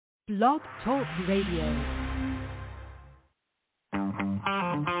Blog Talk Radio.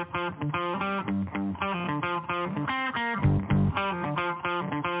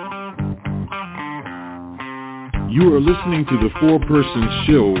 You are listening to the Four Persons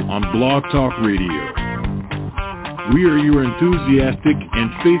Show on Blog Talk Radio. We are your enthusiastic and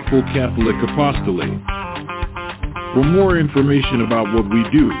faithful Catholic apostolate. For more information about what we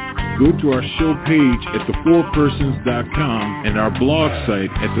do, go to our show page at thefourpersons.com and our blog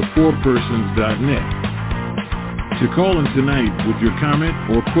site at thefourpersons.net. To call in tonight with your comment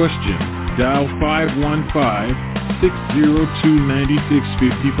or question, dial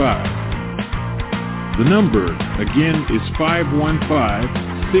 515-602-9655. The number, again, is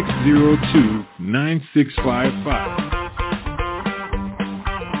 515-602-9655.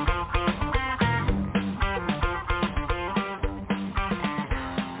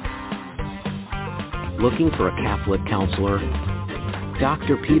 Looking for a Catholic counselor?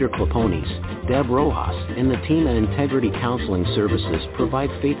 Dr. Peter Claponis, Deb Rojas, and the team at Integrity Counseling Services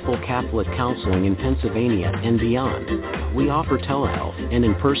provide faithful Catholic counseling in Pennsylvania and beyond. We offer telehealth and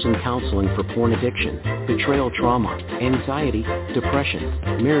in-person counseling for porn addiction, betrayal trauma, anxiety, depression,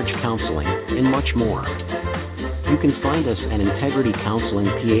 marriage counseling, and much more. You can find us at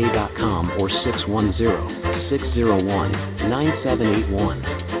integritycounselingpa.com or 610-601-9781.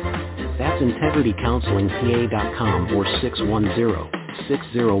 That's integritycounselingpa.com or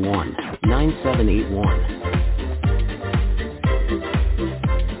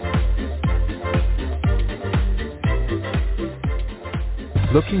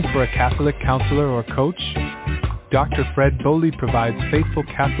Looking for a Catholic counselor or coach? Dr. Fred Bowley provides faithful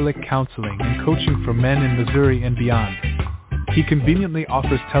Catholic counseling and coaching for men in Missouri and beyond. He conveniently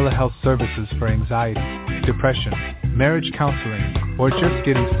offers telehealth services for anxiety, depression, marriage counseling, or just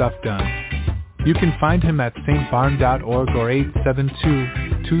getting stuff done. You can find him at stbarn.org or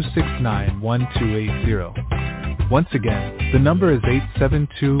 872-269-1280. Once again, the number is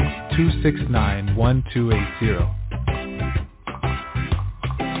 872-269-1280.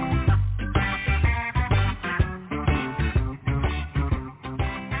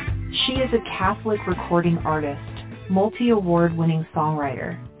 She is a Catholic recording artist, multi-award-winning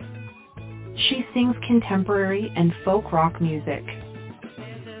songwriter. She sings contemporary and folk rock music.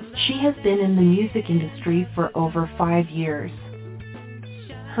 She has been in the music industry for over 5 years.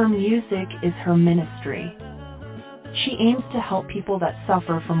 Her music is her ministry. She aims to help people that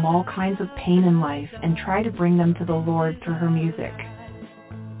suffer from all kinds of pain in life and try to bring them to the Lord through her music.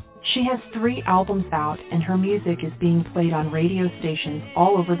 She has 3 albums out, and her music is being played on radio stations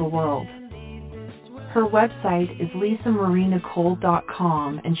all over the world. Her website is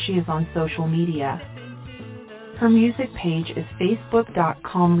lisamarienicole.com, and she is on social media. Her music page is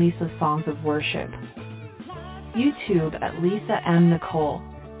facebook.com Lisa Songs of Worship, YouTube at Lisa M. Nicole,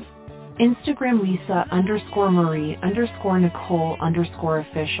 Instagram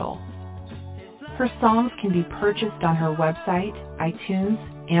Lisa_Marie_Nicole_official. Her songs can be purchased on her website, iTunes,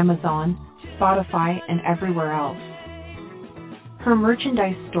 Amazon, Spotify, and everywhere else. Her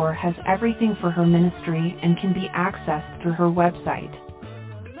merchandise store has everything for her ministry and can be accessed through her website.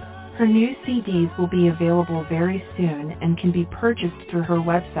 Her new CDs will be available very soon and can be purchased through her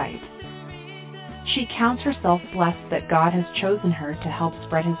website. She counts herself blessed that God has chosen her to help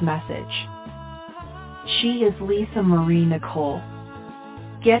spread his message. She is Lisa Marie Nicole.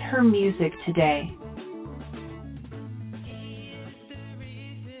 Get her music today.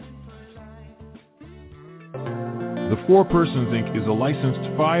 The Four Persons, Inc. is a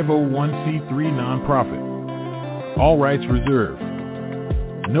licensed 501c3 nonprofit. All rights reserved.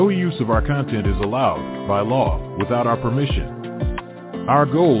 No use of our content is allowed, by law, without our permission. Our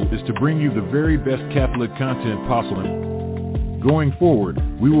goal is to bring you the very best Catholic content possible. Going forward,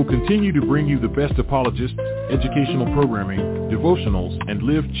 we will continue to bring you the best apologists, educational programming, devotionals, and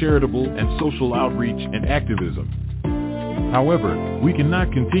live charitable and social outreach and activism. However, we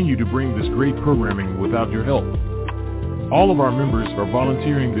cannot continue to bring this great programming without your help. All of our members are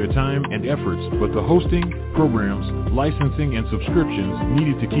volunteering their time and efforts, but the hosting, programs, licensing, and subscriptions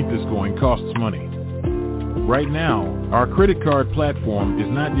needed to keep this going costs money. Right now, our credit card platform is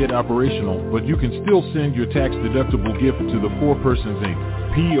not yet operational, but you can still send your tax-deductible gift to the Four Persons, Inc.,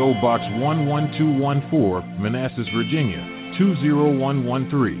 P.O. Box 11214, Manassas, Virginia,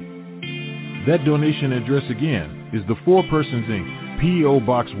 20113. That donation address again is the Four Persons, Inc., P.O.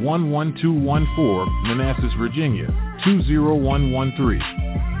 Box 11214, Manassas, Virginia, 20113.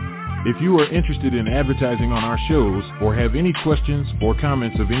 If you are interested in advertising on our shows or have any questions or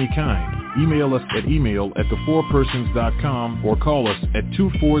comments of any kind, email us at email@thefourpersons.com or call us at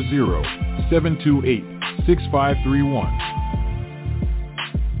 240-728-6531.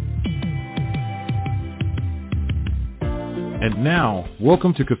 And now,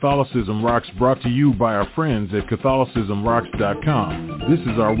 welcome to Catholicism Rocks, brought to you by our friends at CatholicismRocks.com. This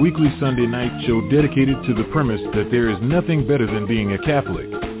is our weekly Sunday night show dedicated to the premise that there is nothing better than being a Catholic.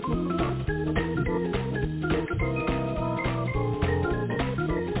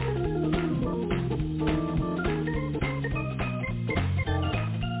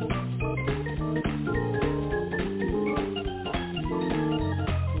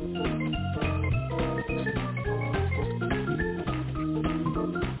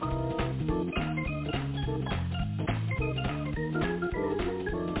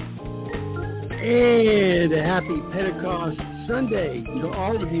 And a happy Pentecost Sunday to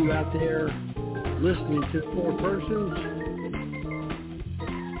all of you out there listening to Four Persons.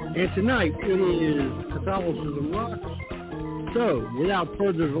 And tonight it is Catholicism Rocks. So, without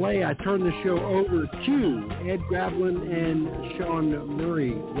further delay, I turn the show over to Ed Gravelin and Sean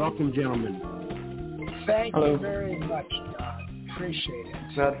Murray. Welcome, gentlemen. Thank you very much, John. Appreciate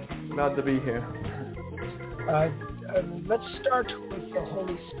it. Glad to be here. Let's start with the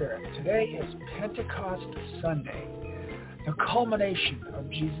Holy Spirit. Today is Pentecost Sunday, the culmination of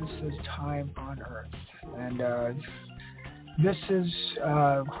Jesus' time on earth. And this is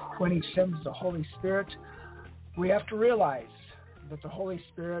when he sends the Holy Spirit. We have to realize that the Holy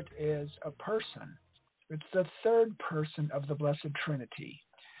Spirit is a person. It's the third person of the Blessed Trinity.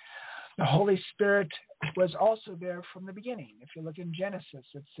 The Holy Spirit was also there from the beginning. If you look in Genesis,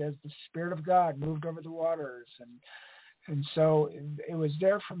 it says the Spirit of God moved over the waters, and so it was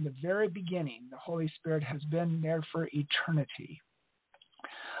there from the very beginning. The Holy Spirit has been there for eternity.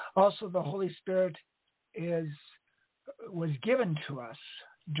 Also, the Holy Spirit was given to us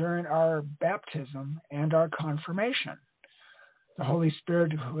during our baptism and our confirmation. The Holy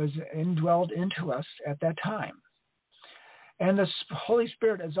Spirit was indwelled into us at that time. And the Holy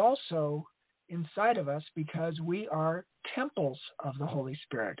Spirit is also inside of us because we are temples of the Holy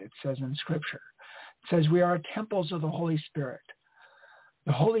Spirit, it says in Scripture. It says we are temples of the Holy Spirit.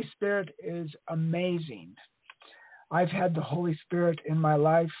 The Holy Spirit is amazing. I've had the Holy Spirit in my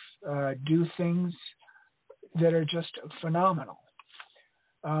life do things that are just phenomenal.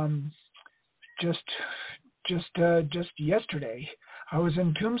 Just yesterday, I was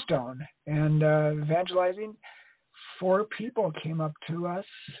in Tombstone and evangelizing. 4 people came up to us.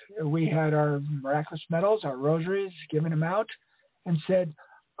 We had our miraculous medals, our rosaries, giving them out, and said,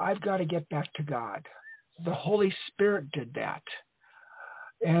 I've got to get back to God. The Holy Spirit did that.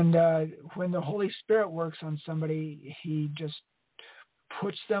 And when the Holy Spirit works on somebody, he just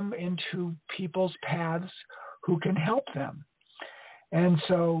puts them into people's paths who can help them. And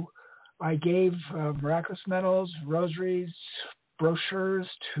so I gave miraculous medals, rosaries, brochures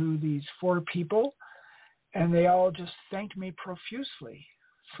to these 4 people, and they all just thanked me profusely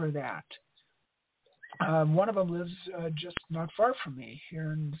for that. One of them lives just not far from me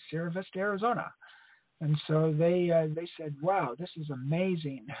here in Sierra Vista, Arizona. And so they said, wow, this is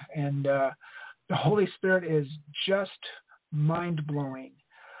amazing. And the Holy Spirit is just mind-blowing.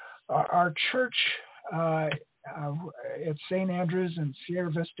 Our church at St. Andrews in Sierra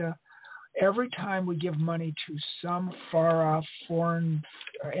Vista, every time we give money to some far-off foreign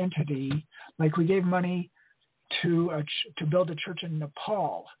entity, like we gave money to build a church in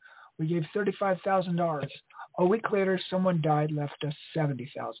Nepal, we gave $35,000. A week later, someone died, left us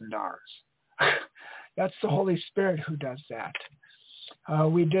 $70,000. That's the Holy Spirit who does that.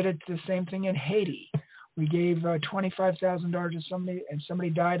 We did it the same thing in Haiti. We gave $25,000 to somebody, and somebody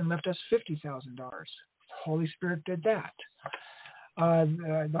died and left us $50,000. The Holy Spirit did that.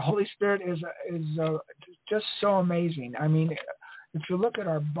 The Holy Spirit is just so amazing. I mean, if you look at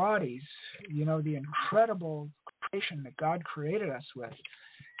our bodies, you know, the incredible creation that God created us with,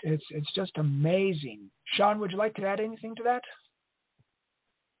 it's just amazing. Sean, would you like to add anything to that?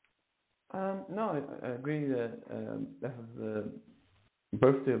 No, I agree that this is the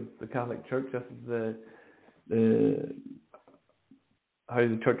birthday of the Catholic Church. This is the how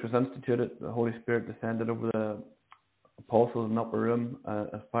the Church was instituted. The Holy Spirit descended over the apostles in the upper room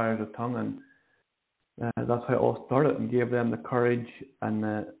as fire as a tongue, and that's how it all started, and gave them the courage and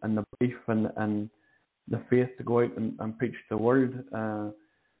the belief and the faith to go out and preach the word.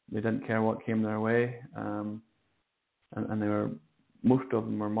 They didn't care what came their way, and they were, most of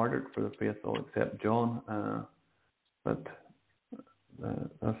them were martyred for the faith, all except John. But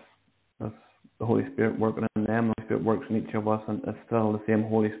that's the Holy Spirit working in them. The Holy Spirit works in each of us, and it's still the same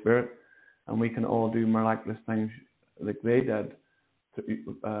Holy Spirit, and we can all do miraculous things like they did. If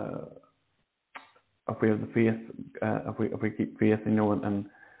we have the faith, if we keep faith, you know, and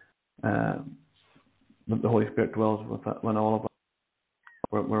the Holy Spirit dwells with that, when all of us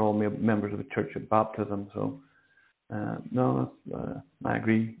we're all members of the church at baptism. So No, I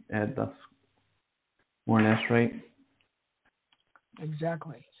agree, Ed. That's more or less right.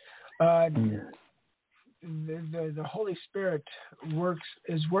 Exactly. The Holy Spirit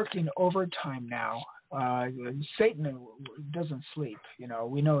is working overtime now. Satan doesn't sleep,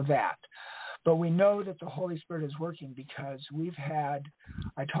 we know that. But we know that the Holy Spirit is working because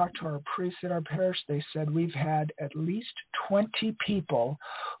I talked to our priests at our parish, they said we've had at least 20 people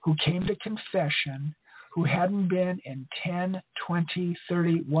who came to confession who hadn't been in 10, 20,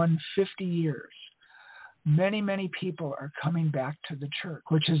 30, 50 years. Many, many people are coming back to the church,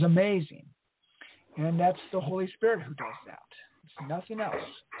 which is amazing. And that's the Holy Spirit who does that. It's nothing else.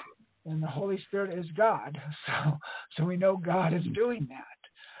 And the Holy Spirit is God, so we know God is doing that.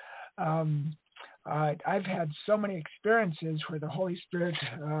 I've had so many experiences where the Holy Spirit,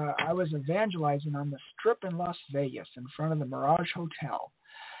 I was evangelizing on the Strip in Las Vegas in front of the Mirage Hotel.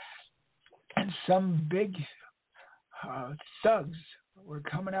 And some big thugs were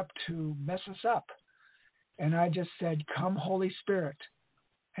coming up to mess us up. And I just said, "Come, Holy Spirit."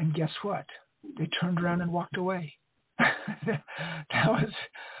 And guess what? They turned around and walked away. That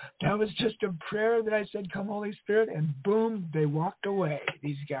was just a prayer that I said, "Come, Holy Spirit," and boom, they walked away,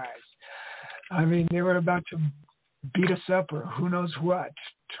 these guys. I mean, they were about to beat us up or who knows what,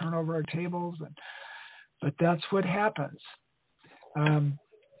 turn over our tables. But that's what happens.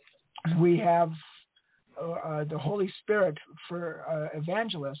 We have the Holy Spirit for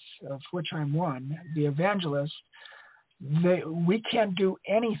evangelists, of which I'm one. The evangelists, we can't do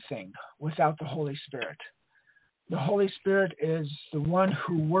anything without the Holy Spirit. The Holy Spirit is the one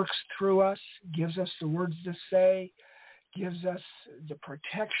who works through us, gives us the words to say, gives us the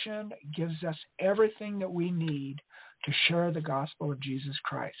protection, gives us everything that we need to share the gospel of Jesus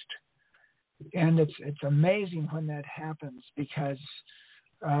Christ. And it's amazing when that happens because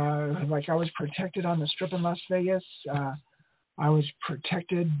like I was protected on the Strip in Las Vegas. I was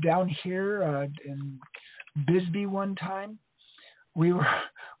protected down here in Bisbee one time. We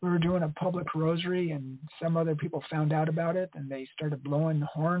were doing a public rosary, and some other people found out about it, and they started blowing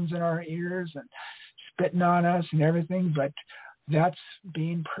horns in our ears and spitting on us and everything. But that's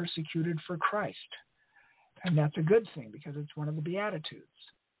being persecuted for Christ, and that's a good thing because it's one of the Beatitudes.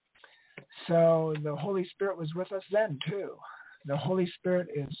 So the Holy Spirit was with us then too. The Holy Spirit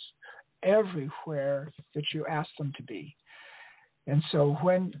is everywhere that you ask them to be. And so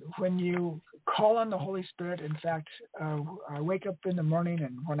when you call on the Holy Spirit, in fact, I wake up in the morning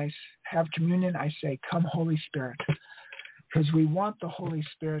and when I have communion, I say, "Come, Holy Spirit," because we want the Holy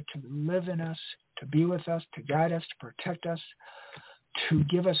Spirit to live in us, to be with us, to guide us, to protect us, to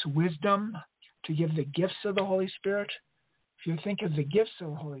give us wisdom, to give the gifts of the Holy Spirit. If you think of the gifts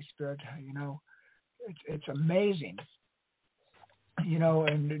of the Holy Spirit, it's amazing.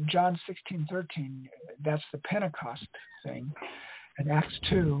 In John 16:13, that's the Pentecost thing. In Acts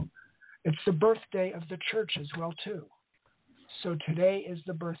 2, it's the birthday of the church as well, too. So today is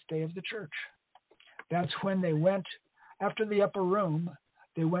the birthday of the church. That's when they went, after the upper room,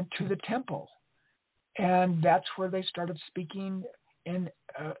 they went to the temple. And that's where they started speaking in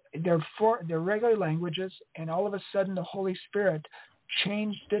their regular languages. And all of a sudden, the Holy Spirit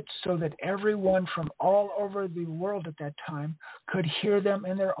changed it so that everyone from all over the world at that time could hear them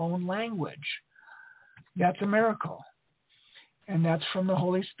in their own language. That's a miracle. And that's from the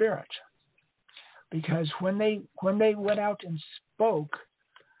Holy Spirit. Because when they went out and spoke,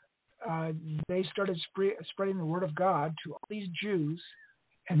 they started spreading the word of God to all these Jews,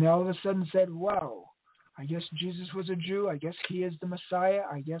 and they all of a sudden said, "Whoa, I guess Jesus was a Jew. I guess he is the Messiah.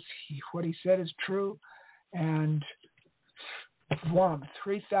 I guess what he said is true." And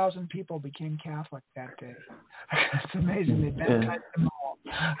 3,000 people became Catholic that day. It's amazing. They baptized them all.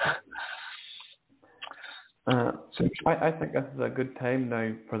 So I think this is a good time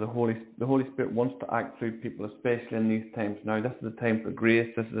now for the Holy Spirit wants to act through people, especially in these times now. This is a time for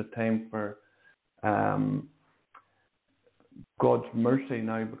grace. This is a time for God's mercy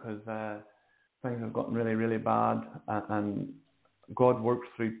now because things have gotten really, really bad, and God works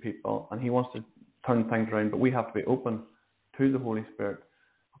through people, and He wants to turn things around. But we have to be open to the Holy Spirit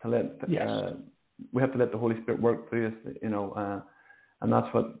to we have to let the Holy Spirit work through us, and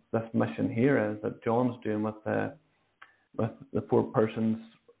that's what this mission here is that John's doing with the Four Persons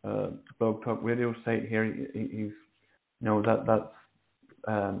blog talk radio site here. He's that's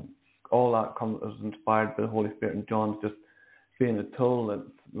all that is inspired by the Holy Spirit, and John's just being a tool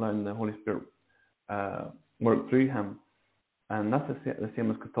that's letting the Holy Spirit work through him. And that's the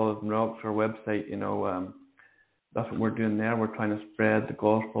same as Catholicism Rocks, our website. That's what we're doing there. We're trying to spread the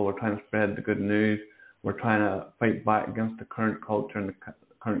gospel. We're trying to spread the good news. We're trying to fight back against the current culture and the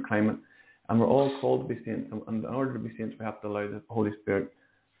current climate. And we're all called to be saints, and in order to be saints, we have to allow the Holy Spirit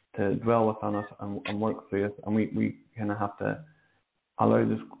to dwell within us and work through us, and we kind of have to allow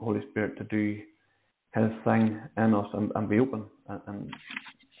this Holy Spirit to do His thing in us and be open and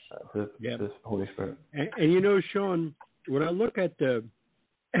to this Holy Spirit. And Sean, when I look at the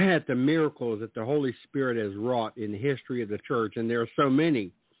miracles that the Holy Spirit has wrought in the history of the church, and there are so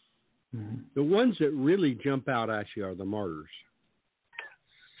many, the ones that really jump out at you are the martyrs.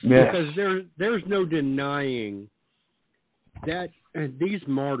 Yes. Because there's no denying that these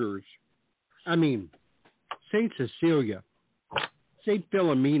martyrs, I mean, Saint Cecilia, Saint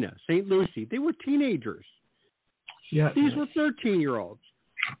Philomena, Saint Lucy, they were teenagers. Yeah. These were 13-year-olds.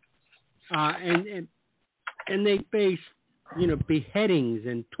 And they faced, beheadings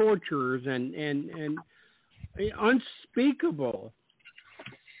and tortures and unspeakable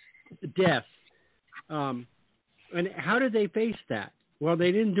death. And how did they face that? Well,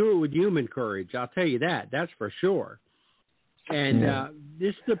 they didn't do it with human courage. I'll tell you that. That's for sure. And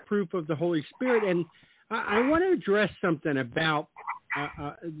this is the proof of the Holy Spirit. And I want to address something about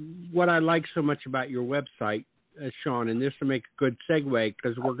what I like so much about your website, Sean, and this will make a good segue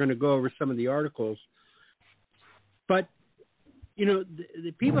because we're going to go over some of the articles. But,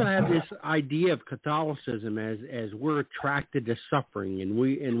 the people have this idea of Catholicism as we're attracted to suffering, and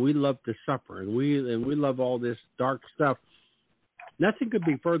we love to suffer, and we love all this dark stuff. Nothing could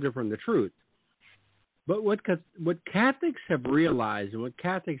be further from the truth. But what Catholics have realized and what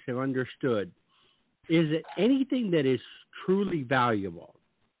Catholics have understood is that anything that is truly valuable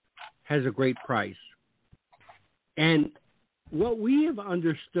has a great price. And what we have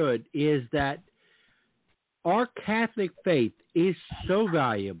understood is that our Catholic faith is so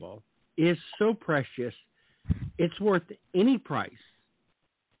valuable, is so precious, it's worth any price.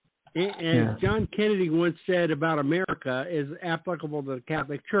 And John Kennedy once said about America is applicable to the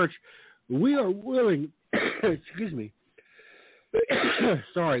Catholic Church. We are willing, excuse me,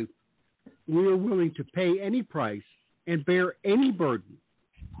 sorry, we are willing to pay any price and bear any burden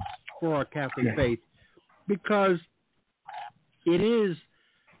for our Catholic faith, because it is,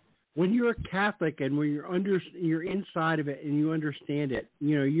 when you're a Catholic and when you're inside of it and you understand it,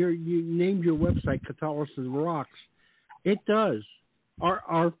 you named your website Catholicism Rocks. It does.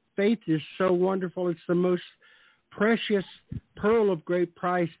 Our faith is so wonderful. It's the most precious pearl of great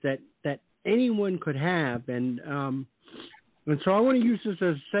price that anyone could have. And so I want to use this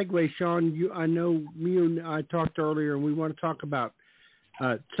as a segue, Sean. I know you and I talked earlier, and we want to talk about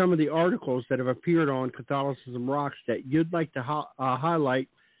some of the articles that have appeared on Catholicism Rocks that you'd like to highlight.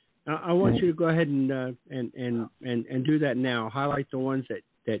 I want you to go ahead and do that now. Highlight the ones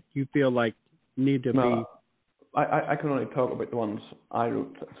that you feel like need to be. I can only talk about the ones I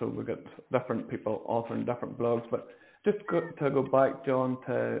wrote, so we've got different people authoring different blogs. But just to go back, John,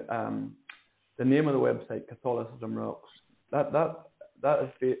 to the name of the website, Catholicism Rocks. That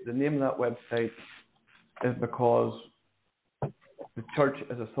is the name of that website is because the church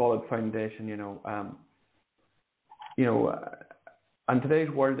is a solid foundation. In today's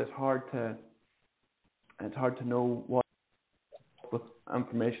world, it's hard to know what with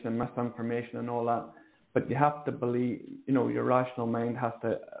information and misinformation and all that. But you have to believe, your rational mind has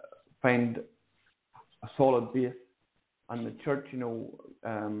to find a solid base, and the church, is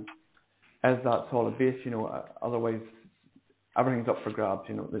that solid base. Otherwise, everything's up for grabs.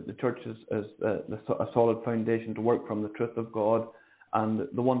 The church is a solid foundation to work from, the truth of God and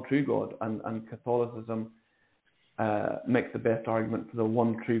the one true God, and Catholicism makes the best argument for the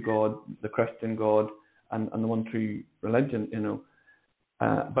one true God, the Christian God, and the one true religion.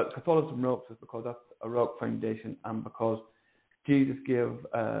 But Catholicism Rocks is because that's a rock foundation, and because Jesus gave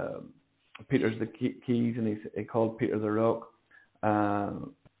Peter the keys, and he called Peter the rock,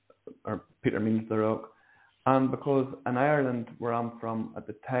 or Peter means the rock. And because in Ireland, where I'm from at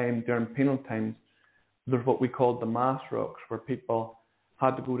the time, during penal times, there's what we called the Mass Rocks, where people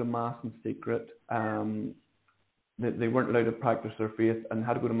had to go to Mass in secret. They weren't allowed to practice their faith and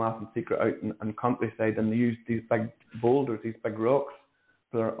had to go to Mass in secret out in countryside, and they used these big boulders, these big rocks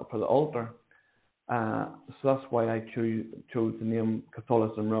for the altar. So that's why I chose the name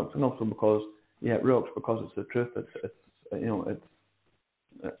Catholicism Rocks, and also because it rocks because it's the truth.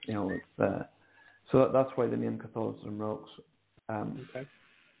 So that's why the name Catholicism Rocks. Okay.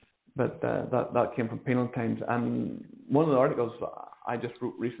 But that came from penal times, and one of the articles I just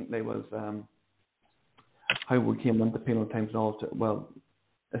wrote recently was how we came into penal times and all. It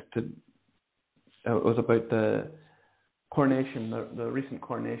was about the coronation, the recent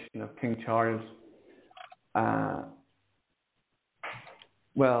coronation of King Charles. I'll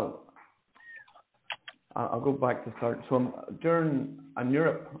go back to start. So in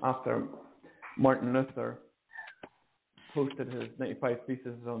Europe, after Martin Luther posted his 95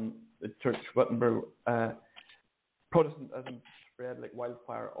 Theses on the Church Wittenberg, Protestantism spread like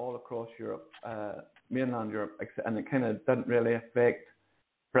wildfire all across Europe, mainland Europe, and it kind of didn't really affect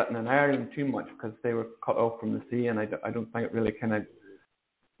Britain and Ireland too much because they were cut off from the sea, and I don't think it really kind of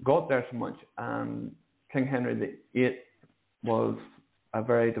got there so much. King Henry VIII was a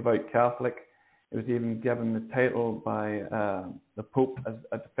very devout Catholic. He was even given the title by the Pope as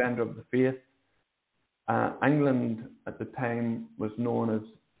a defender of the faith. England at the time was known as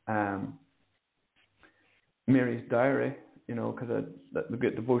Mary's Dowry, because of the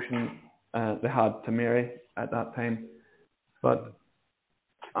great devotion they had to Mary at that time. But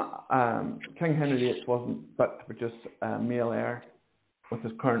King Henry VIII wasn't fit to produce a male heir with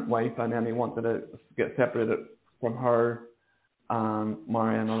his current wife, and then he wanted to get separated from her and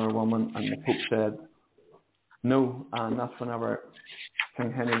marry another woman, and the Pope said no, and that's whenever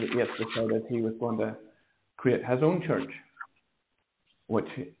King Henry VIII decided he was going to create his own church, which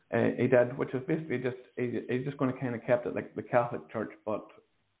he did, which was basically he's just going to kind of kept it like the Catholic Church, but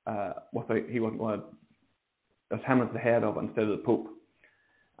he wasn't going to, as him as the head of it instead of the Pope.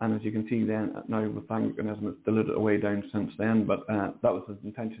 And as you can see then, now with Anglicanism, it's diluted way down since then, but that was his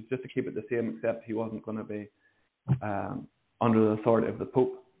intention, just to keep it the same, except he wasn't going to be under the authority of the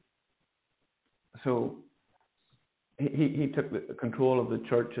Pope. So he took the control of the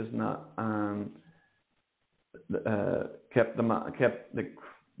churches and that, and kept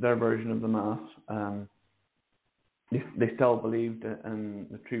their version of the Mass. They still believed in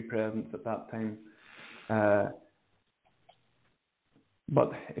the true presence at that time.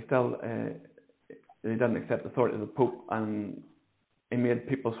 But they didn't accept the authority of the Pope, and he made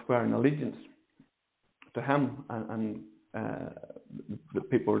people swear an allegiance to him, and the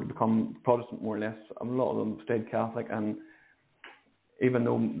people would become Protestant more or less. A lot of them stayed Catholic, and even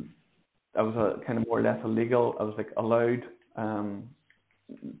though it was a kind of more or less illegal, it was like allowed.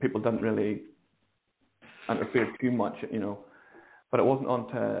 People didn't really interfere too much, But it wasn't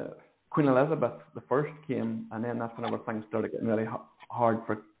until Queen Elizabeth I came, and then that's whenever things started getting really hard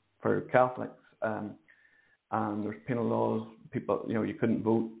for Catholics, and there's penal laws. People, you couldn't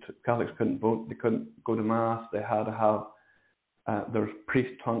vote. Catholics couldn't vote. They couldn't go to Mass. They had to have. There was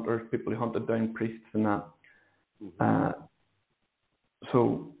priest hunters, people who hunted down priests and that. Mm-hmm.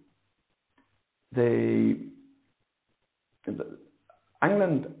 So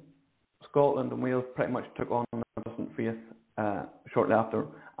England, Scotland, and Wales pretty much took on the Protestant faith shortly after,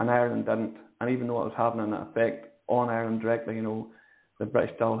 and Ireland didn't. And even though it was having an effect on Ireland directly, the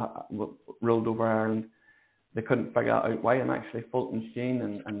British still ruled over Ireland. They couldn't figure out why, and actually Fulton Sheen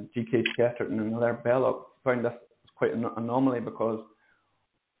and G.K. Chesterton and Hilaire Belloc found this quite an anomaly, because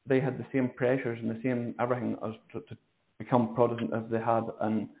they had the same pressures and the same everything as to become Protestant as they had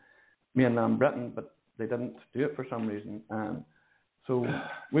in mainland Britain, but they didn't do it for some reason. So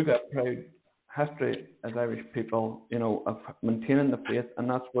we've got a proud history as Irish people, of maintaining the faith, and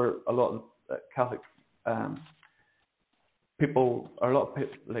that's where a lot of Catholic people, or a lot of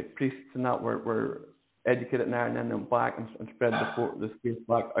like priests and that were educated in Ireland and then went back and spread the faith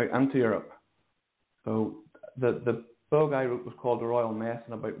back out into Europe. So the blog I wrote was called The Royal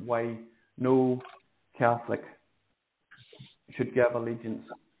Messing, about why no Catholic should give allegiance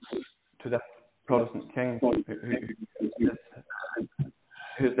to this Protestant king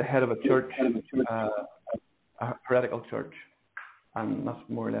who's the head of a church, a heretical church. And that's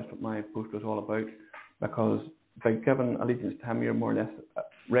more or less what my post was all about, because by giving allegiance to him, you're more or less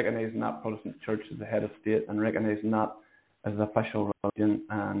recognising that Protestant church as the head of state and recognising that as the official religion.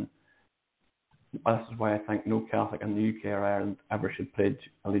 And this is why I think no Catholic in the UK or Ireland ever should pledge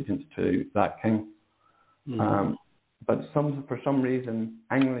allegiance to that king. Mm-hmm. But for some reason,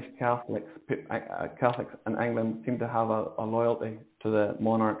 English Catholics in England seem to have a loyalty to the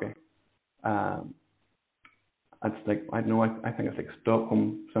monarchy. It's like, I don't know, I think it's like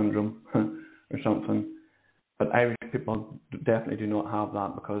Stockholm syndrome or something. But Irish people definitely do not have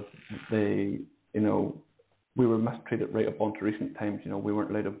that, because they, we were mistreated right up onto recent times. We weren't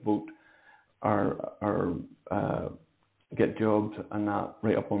allowed to vote or get jobs and that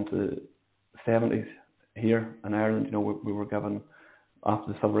right up onto the 70s here in Ireland. We were given,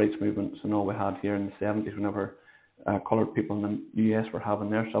 after the civil rights movements and all we had here in the 70s, whenever coloured people in the US were having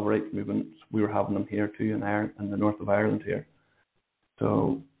their civil rights movements, we were having them here too in Ireland, in the north of Ireland here.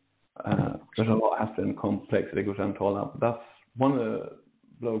 So there's a lot of history and complexity goes into all that. But that's one of the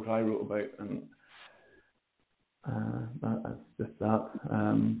blogs I wrote about, and that's just that.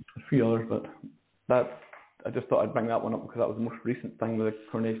 A few others, but I just thought I'd bring that one up because that was the most recent thing with the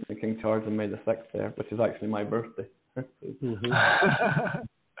coronation of King Charles on May the 6th there, which is actually my birthday. Mm-hmm.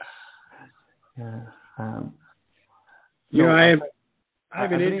 You know, I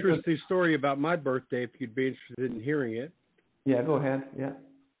have an interesting story about my birthday, if you'd be interested in hearing it. Yeah, go ahead. Yeah.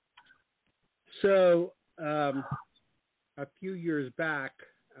 So, a few years back,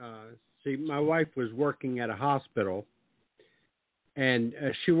 my wife was working at a hospital, and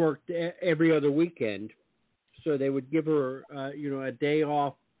she worked every other weekend. So they would give her, a day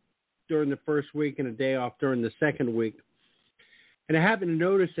off during the first week and a day off during the second week. And I happened to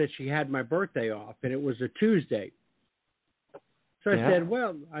notice that she had my birthday off, and it was a Tuesday. So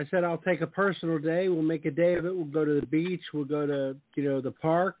I said, I'll take a personal day. We'll make a day of it. We'll go to the beach. We'll go to, the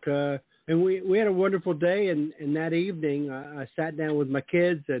park. And we had a wonderful day. And that evening, I sat down with my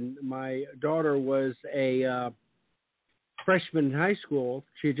kids, and my daughter was a freshman in high school.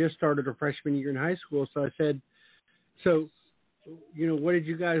 She had just started her freshman year in high school. So I said, what did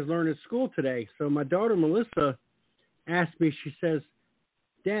you guys learn at school today? So my daughter, Melissa, asked me, she says,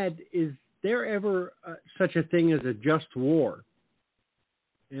 Dad, is there ever such a thing as a just war?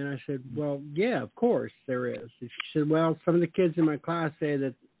 And I said, well, yeah, of course there is. And she said, well, some of the kids in my class say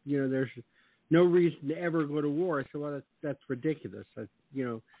that, there's no reason to ever go to war. I said, well, that's ridiculous.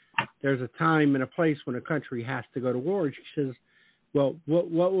 There's a time and a place when a country has to go to war. And she says, well,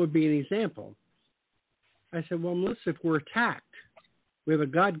 what would be an example? I said, well, Melissa, if we're attacked, we have a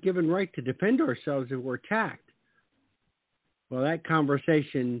God-given right to defend ourselves if we're attacked. Well, that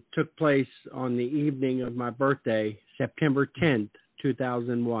conversation took place on the evening of my birthday, September 10th,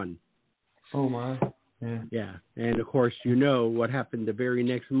 2001. Oh, my. Yeah. Yeah. And, of course, what happened the very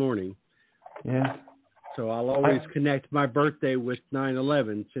next morning. Yeah. So I'll always connect my birthday with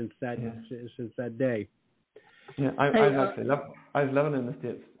 9/11 since that day. Yeah, I was living in the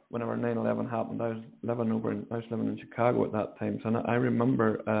States whenever 9/11 happened. I was living in Chicago at that time. So I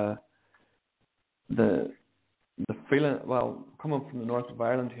remember the feeling. Well, coming from the north of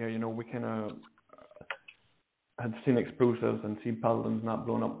Ireland here, we kind of had seen explosives and seen buildings not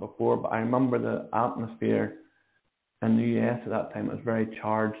blown up before. But I remember the atmosphere in the US at that time. It was very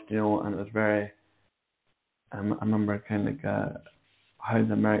charged, and it was very. I remember kind of like how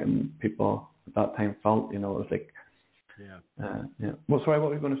the American people at that time felt. It was like. Yeah. Well, sorry, what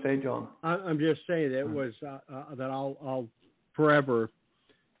were you going to say, John? I'm just saying that it was that I'll forever,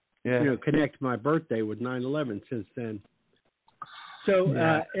 connect my birthday with 9/11 since then. So,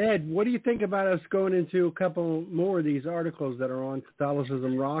 Ed, what do you think about us going into a couple more of these articles that are on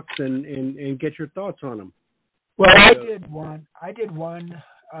Catholicism Rocks and get your thoughts on them? Well, I did one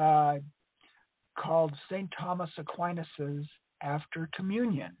called St. Thomas Aquinas's After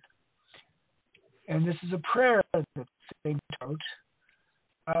Communion. And this is a prayer that St. wrote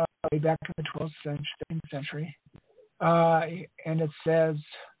way back in the 13th century. And it says,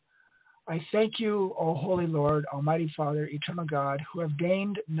 I thank you, O Holy Lord, Almighty Father, Eternal God, who have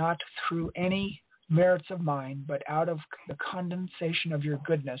deigned not through any merits of mine, but out of the condensation of your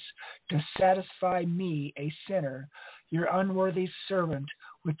goodness, to satisfy me, a sinner, your unworthy servant,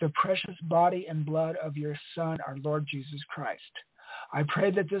 with the precious body and blood of your Son, our Lord Jesus Christ. I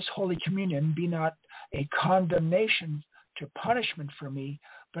pray that this Holy Communion be not a condemnation to punishment for me,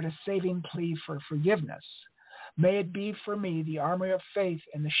 but a saving plea for forgiveness. May it be for me the armor of faith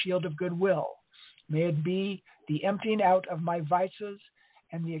and the shield of goodwill. May it be the emptying out of my vices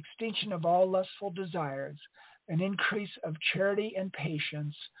and the extinction of all lustful desires, an increase of charity and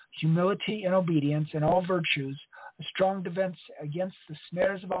patience, humility and obedience, and all virtues, a strong defense against the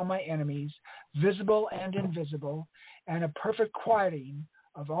snares of all my enemies, visible and invisible, and a perfect quieting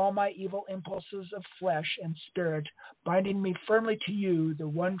of all my evil impulses of flesh and spirit, binding me firmly to you, the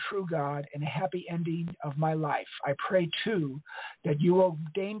one true God, and a happy ending of my life. I pray, too, that you will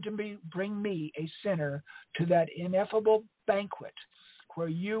deign to bring me, a sinner, to that ineffable banquet where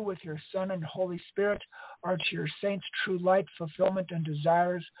you, with your Son and Holy Spirit, are to your saints true light, fulfillment, and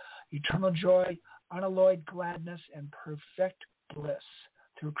desires, eternal joy, unalloyed gladness, and perfect bliss.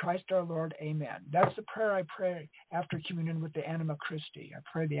 Through Christ our Lord, amen. That's the prayer I pray after communion with the Anima Christi. I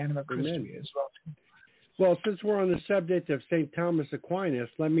pray the Anima Christi as well. Well, since we're on the subject of St. Thomas Aquinas,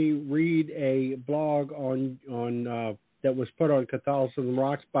 let me read a blog on that was put on Catholicism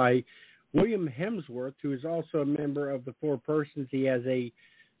Rocks by William Hemsworth, who is also a member of the Four Persons. He has a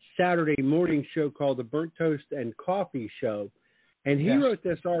Saturday morning show called the Burnt Toast and Coffee Show. And he wrote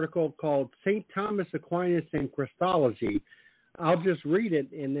this article called St. Thomas Aquinas and Christology. I'll just read it,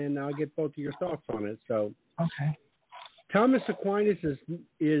 and then I'll get both of your thoughts on it. So, okay. Thomas Aquinas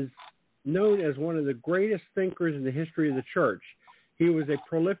is known as one of the greatest thinkers in the history of the Church. He was a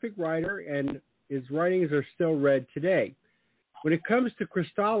prolific writer, and his writings are still read today. When it comes to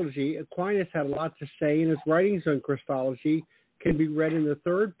Christology, Aquinas had a lot to say, and his writings on Christology can be read in the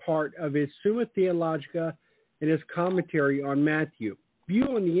third part of his Summa Theologica in his commentary on Matthew. View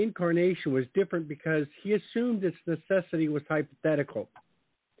on the incarnation was different because he assumed its necessity was hypothetical.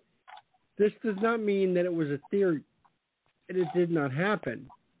 This does not mean that it was a theory and it did not happen,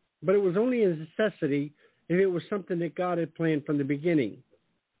 but it was only a necessity if it was something that God had planned from the beginning.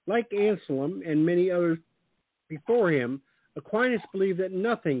 Like Anselm and many others before him, Aquinas believed that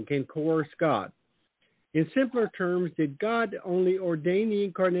nothing can coerce God. In simpler terms, did God only ordain the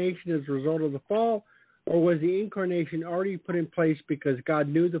incarnation as a result of the fall, or was the incarnation already put in place because God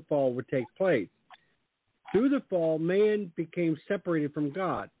knew the fall would take place? Through the fall, man became separated from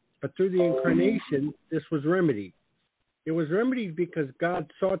God, but through the incarnation, this was remedied. It was remedied because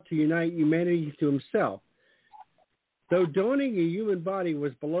God sought to unite humanity to himself. Though donning a human body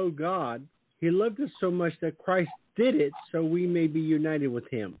was below God, he loved us so much that Christ did it so we may be united with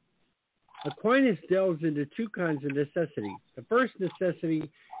him. Aquinas delves into two kinds of necessity. The first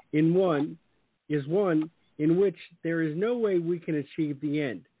necessity is one in which there is no way we can achieve the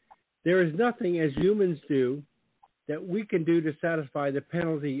end. There is nothing as humans do that we can do to satisfy the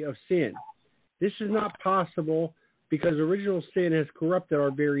penalty of sin. This is not possible because original sin has corrupted our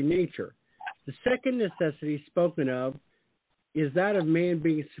very nature. The second necessity spoken of is that of man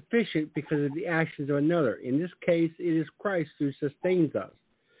being sufficient because of the actions of another. In this case, it is Christ who sustains us.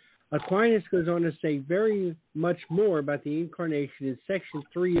 Aquinas goes on to say very much more about the incarnation in section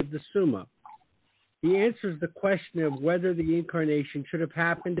 3 of the Summa. He answers the question of whether the incarnation should have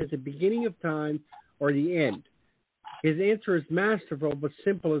happened at the beginning of time or the end. His answer is masterful but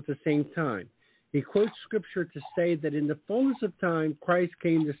simple at the same time. He quotes scripture to say that in the fullness of time, Christ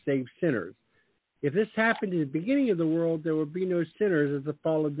came to save sinners. If this happened at the beginning of the world, there would be no sinners as the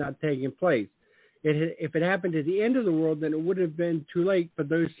fall had not taken place. If it happened at the end of the world, then it would have been too late for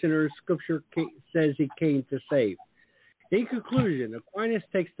those sinners scripture says he came to save. In conclusion, Aquinas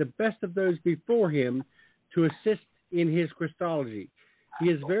takes the best of those before him to assist in his Christology. He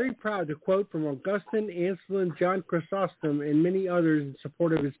is very proud to quote from Augustine, Anselm, John Chrysostom, and many others in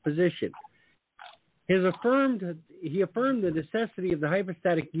support of his position. He affirmed the necessity of the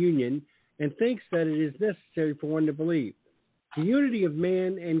hypostatic union and thinks that it is necessary for one to believe. The unity of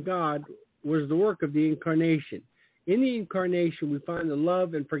man and God was the work of the incarnation. In the incarnation, we find the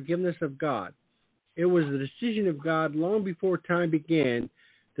love and forgiveness of God. It was the decision of God long before time began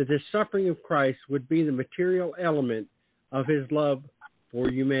that the suffering of Christ would be the material element of his love for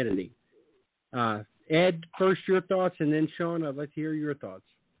humanity. Ed, first your thoughts, and then Sean, I'd like to hear your thoughts.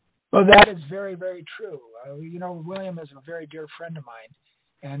 Well, that is very, very true. William is a very dear friend of mine,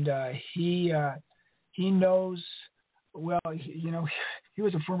 and he knows, well, he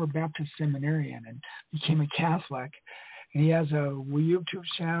was a former Baptist seminarian and became a Catholic. And he has a YouTube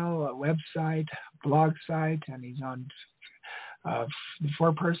channel, a website, blog site, and he's on the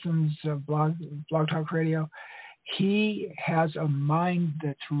Four Persons blog talk radio. He has a mind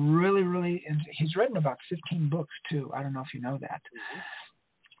that's really, really, and he's written about 15 books too. I don't know if you know that.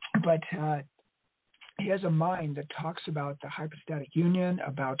 But he has a mind that talks about the hypostatic union,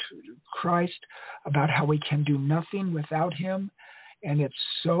 about Christ, about how we can do nothing without him. And it's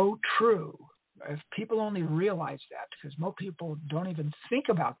so true. If people only realize that, because most people don't even think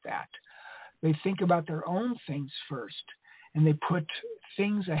about that. They think about their own things first, and they put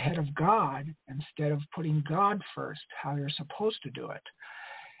things ahead of God instead of putting God first, how you're supposed to do it.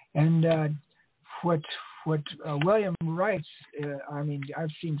 And what William writes, I've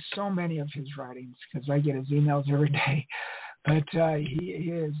seen so many of his writings because I get his emails every day, but he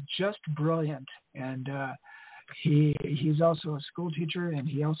is just brilliant, and he's also a school teacher, and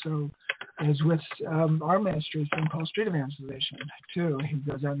he also is with our ministry, St. Paul Street Evangelization, too. He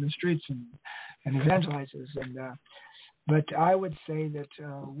goes out in the streets and evangelizes. But I would say that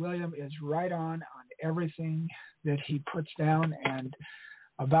William is right on everything that he puts down, and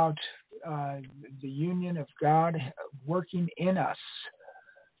about the union of God working in us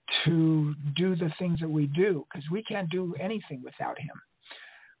to do the things that we do, because we can't do anything without him.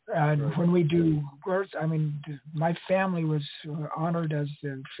 When we do words, my family was honored as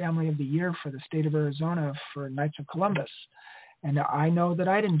the family of the year for the state of Arizona for Knights of Columbus. And I know that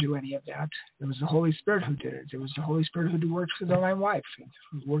I didn't do any of that. It was the Holy Spirit who did it. It was the Holy Spirit who worked through my wife,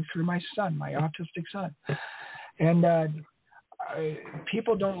 who worked through my son, my autistic son. And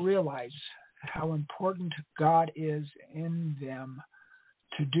people don't realize how important God is in them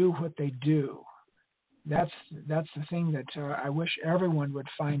to do what they do. That's the thing that I wish everyone would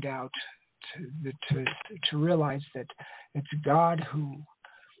find out, to realize that it's God who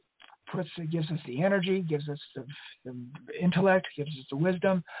gives us the energy, gives us the intellect, gives us the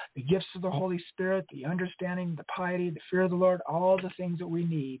wisdom, the gifts of the Holy Spirit, the understanding, the piety, the fear of the Lord, all the things that we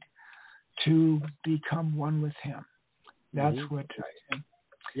need to become one with Him. That's what I think.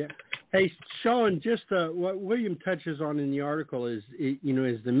 Yeah. Hey, Sean, just what William touches on in the article is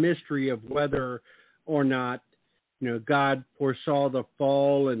the mystery of whether or not, God foresaw the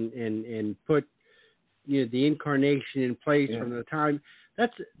fall and put, the incarnation in place from the time.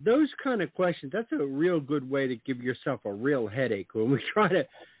 That's those kind of questions. That's a real good way to give yourself a real headache when we try to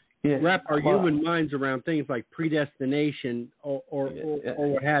wrap our human minds around things like predestination or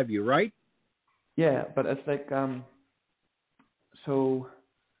what have you, right? Yeah, but it's like so.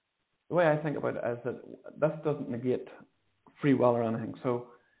 The way I think about it is that this doesn't negate free will or anything. So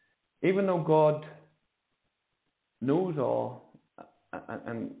even though God knows all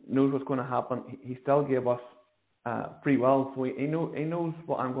and knows what's going to happen, He still gave us free will. So He knows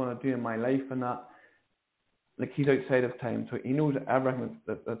what I'm going to do in my life, and that, like, He's outside of time, so He knows everything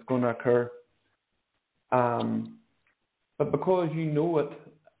that's going to occur. But because you know it,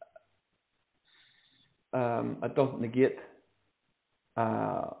 it doesn't negate.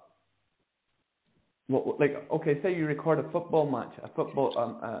 Say you record a football match, a football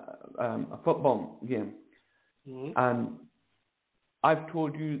game, and I've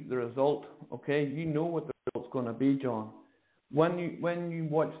told you the result. Okay, you know what the result's going to be, John. When you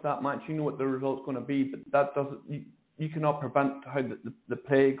watch that match, you know what the result's going to be, but that doesn't. You cannot prevent how the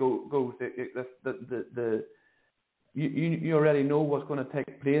play goes. You already know what's going to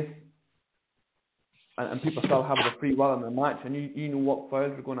take place. And people still have the free will in the match, and you know what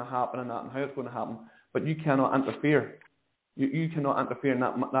fouls are going to happen and that, and how it's going to happen, but you cannot interfere. You cannot interfere in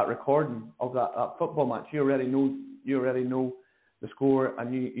that recording of that football match. You already know the score,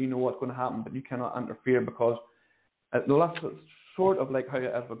 and you know what's going to happen, but you cannot interfere because that's sort of like how it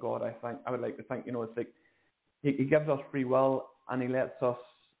is with God. I would like to think, it's like He gives us free will and He lets us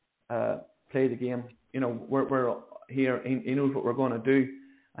play the game. We're here. He knows what we're going to do,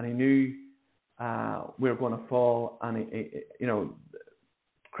 and He knew. We're going to fall, and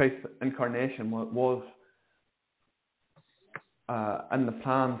Christ's incarnation was in the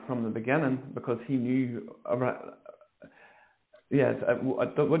plan from the beginning because He knew. Yes, it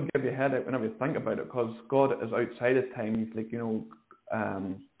would give you a headache whenever you think about it because God is outside of time. He's like,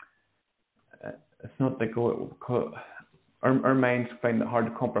 it's not like our minds find it hard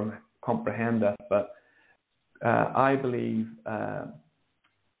to comprehend this, but I believe.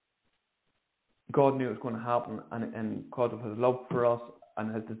 God knew it was going to happen, and because of His love for us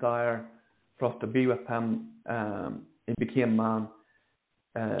and His desire for us to be with Him, He became man.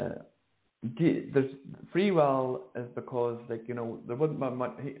 There's free will is because, there wouldn't be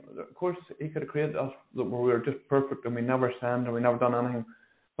much. Of course, He could have created us where we were just perfect and we never sinned and we never done anything.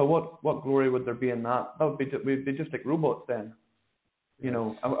 But what glory would there be in that? We'd be just like robots then.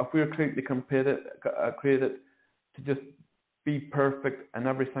 If we were created to just be perfect in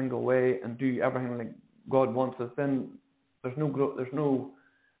every single way and do everything like God wants us, then there's no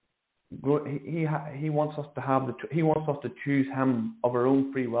He wants us to have He wants us to choose Him of our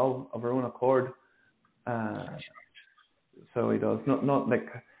own free will, of our own accord. So He does not like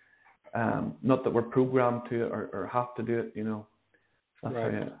not that we're programmed to or have to do it. That's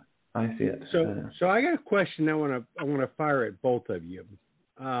right. how I see it. So I got a question I want to fire at both of you.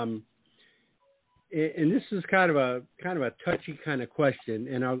 And this is kind of a touchy kind of question,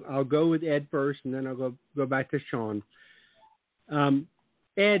 and I'll go with Ed first, and then I'll go back to Sean.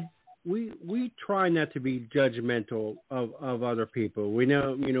 Ed, we try not to be judgmental of other people. We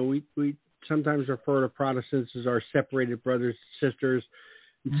know, we sometimes refer to Protestants as our separated brothers and sisters.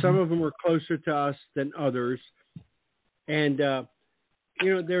 And some of them are closer to us than others, and a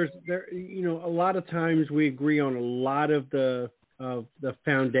lot of times we agree on a lot of the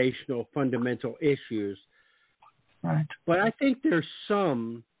foundational, fundamental issues. Right. But I think there's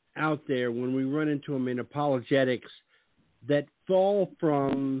some out there when we run into them in apologetics that fall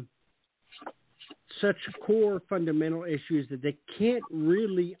from such core fundamental issues that they can't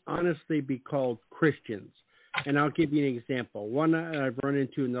really honestly be called Christians. And I'll give you an example. One I've run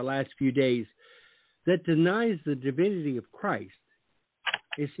into in the last few days that denies the divinity of Christ.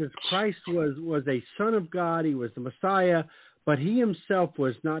 It says Christ was a son of God. He was the Messiah, but He Himself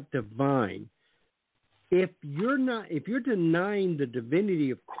was not divine. If you're denying the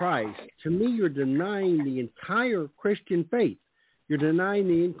divinity of Christ, to me, you're denying the entire Christian faith. You're denying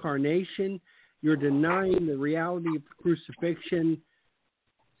the incarnation. You're denying the reality of the crucifixion.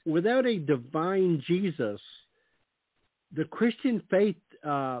 Without a divine Jesus, the Christian faith,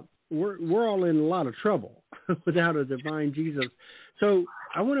 we're all in a lot of trouble without a divine Jesus. So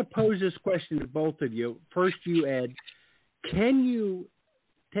I want to pose this question to both of you. First, you, Ed. Can you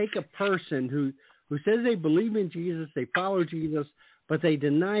take a person who says they believe in Jesus, they follow Jesus, but they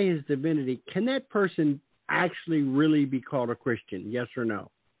deny his divinity, can that person actually really be called a Christian? Yes or no?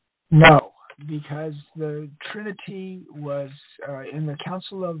 No, because the Trinity was in the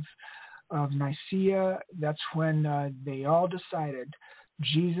Council of Nicaea. That's when they all decided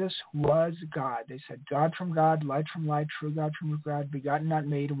Jesus was God. They said God from God, light from light, true God from God, begotten, not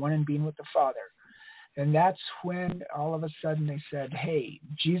made, one in being with the Father. And that's when all of a sudden they said, hey,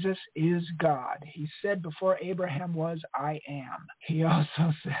 Jesus is God. He said before Abraham was, I am. He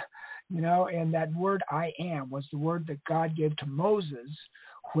also said, and that word I am was the word that God gave to Moses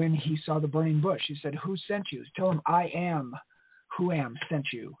when he saw the burning bush. He said, who sent you? Tell him I am who am sent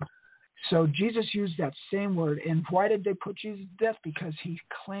you. So Jesus used that same word. And why did they put Jesus to death? Because he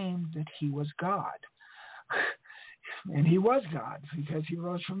claimed that he was God. And he was God because he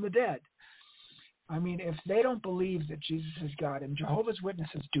rose from the dead. I mean, if they don't believe that Jesus is God, and Jehovah's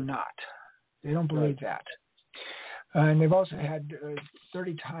Witnesses do not, they don't believe that. And they've also had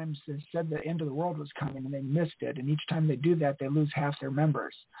 30 times they said the end of the world was coming, and they missed it. And each time they do that, they lose half their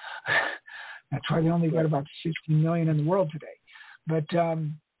members. That's why they only got about 16 million in the world today. But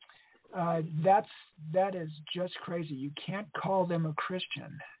that is just crazy. You can't call them a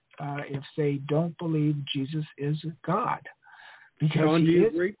Christian if they don't believe Jesus is God. Because John, do you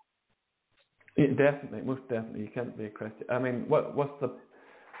agree? Yeah, definitely, most definitely. You can't be a Christian. I mean, what's the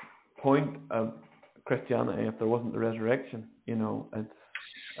point of Christianity if there wasn't the resurrection? It's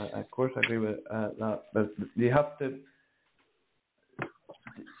of course I agree with that, but you have to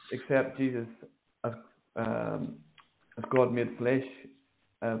accept Jesus as God made flesh.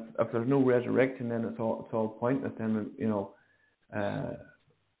 If there's no resurrection, then it's all pointless. Then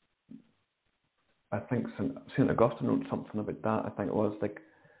I think St. Augustine wrote something about that. I think it was like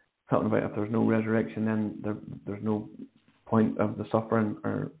something about if there's no resurrection, then there's no point of the suffering,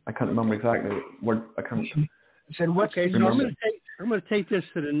 or I can't remember exactly the word. I can't. So I'm going to take this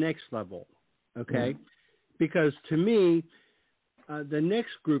to the next level, okay? Yeah. Because to me, the next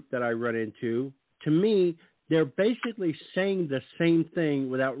group that I run into, to me, they're basically saying the same thing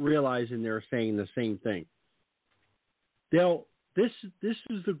without realizing they're saying the same thing. This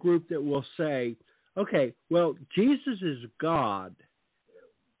is the group that will say, okay, well, Jesus is God,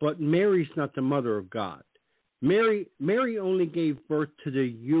 but Mary's not the mother of God. Mary only gave birth to the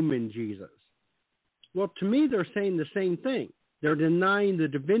human Jesus. Well, to me, they're saying the same thing. They're denying the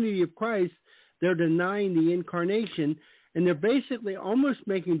divinity of Christ. They're denying the incarnation, and they're basically almost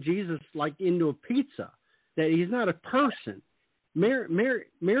making Jesus like into a pizza, that he's not a person. Mary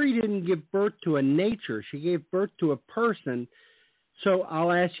didn't give birth to a nature. She gave birth to a person. So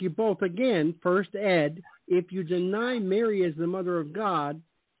I'll ask you both again. First, Ed, if you deny Mary as the mother of God,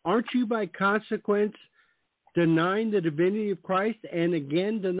 aren't you by consequence denying the divinity of Christ and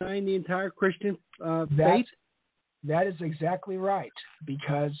again denying the entire Christian faith? That is exactly right,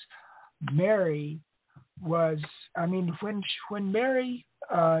 because Mary was, when Mary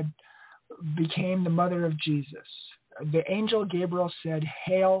became the mother of Jesus, the angel Gabriel said,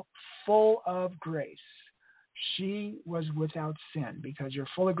 "Hail, full of grace." She was without sin, because you're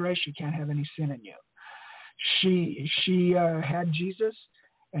full of grace, you can't have any sin in you. She had Jesus,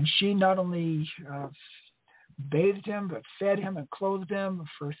 and she not only bathed him, but fed him and clothed him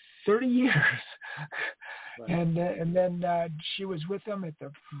for 30 years. Right. And then she was with him at the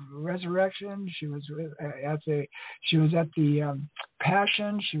resurrection. She was at the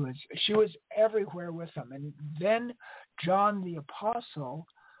Passion. She was everywhere with him. And then John the Apostle,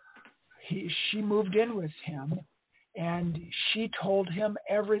 she moved in with him, and she told him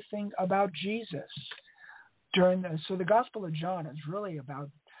everything about Jesus. So the Gospel of John is really about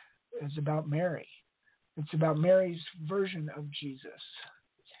Mary. It's about Mary's version of Jesus.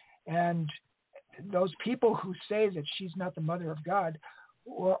 And those people who say that she's not the mother of God,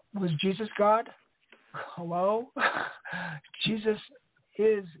 was Jesus God? Hello? Jesus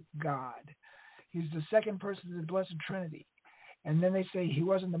is God. He's the second person of the Blessed Trinity. And then they say he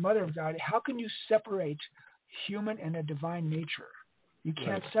wasn't the mother of God. How can you separate human and a divine nature? You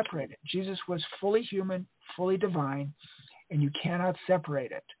can't separate it. Jesus was fully human, fully divine, and you cannot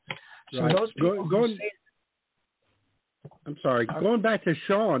separate it. So those people going back to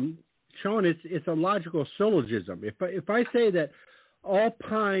Sean, it's a logical syllogism. If I say that all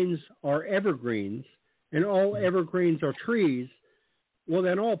pines are evergreens and all evergreens are trees, well,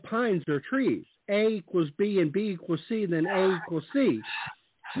 then all pines are trees. A equals B and B equals C, then A equals C.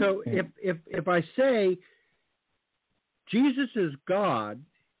 So if I say Jesus is God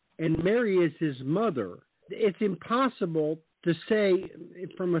and Mary is his mother, it's impossible to say,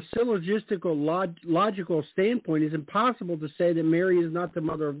 from a syllogistical, logical standpoint, it's impossible to say that Mary is not the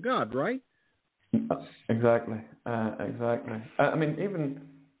mother of God, right? Exactly. I mean, even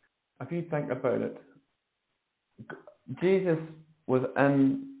if you think about it, Jesus was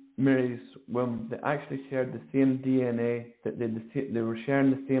in Mary's womb. They actually shared the same DNA. That they were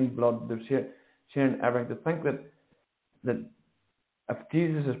sharing the same blood. They were sharing everything. To think that if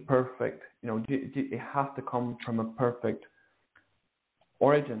Jesus is perfect, he has to come from a perfect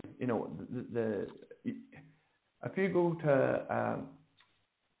origin. If you go to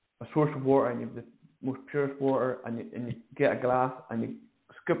a source of water and you have the most purest water, and you get a glass and you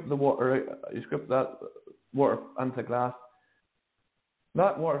scoop the water out, you scoop that water into a glass,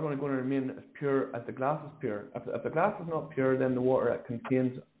 that water is only going to remain as pure as the glass is pure. If the glass is not pure, then the water it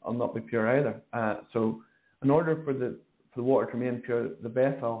contains will not be pure either. So in order for the water to remain pure, the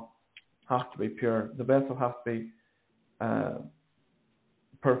vessel has to be pure. The vessel has to be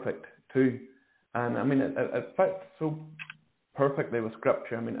perfect too. And I mean, it fits so perfectly with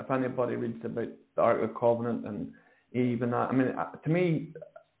Scripture. I mean, if anybody reads about the Ark of the Covenant and even that, I mean, to me,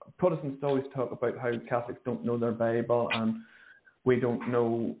 Protestants always talk about how Catholics don't know their Bible and we don't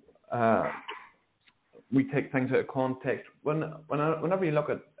know, we take things out of context. Whenever you look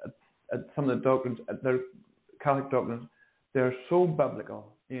at some of the doctrines, their Catholic doctrines, they're so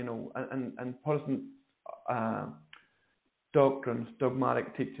biblical, and Protestant doctrines,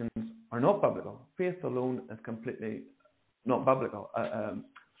 dogmatic teachings are not biblical. Faith alone is completely not biblical.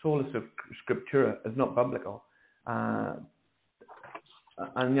 Sola Scriptura is not biblical.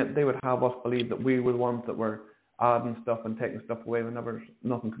 And yet they would have us believe that we were the ones that were adding stuff and taking stuff away whenever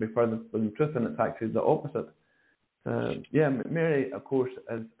nothing could be further from the truth, and it's actually the opposite. Mary, of course,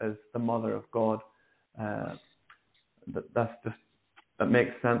 is the mother of God. That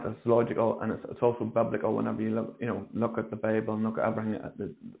makes sense. It's logical, and it's also biblical. Whenever you look at the Bible and look at everything that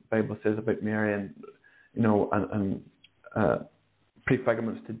the Bible says about Mary, and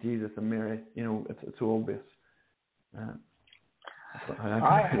prefigurements to Jesus and Mary, it's so obvious.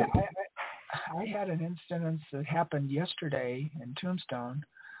 I had an instance that happened yesterday in Tombstone.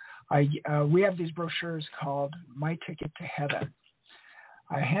 We have these brochures called My Ticket to Heaven.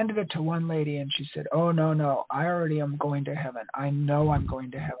 I handed it to one lady and she said, "Oh, no, I already am going to heaven. I know I'm going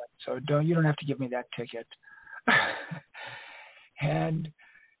to heaven, so you don't have to give me that ticket." And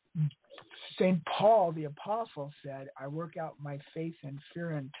St. Paul, the apostle, said, "I work out my faith in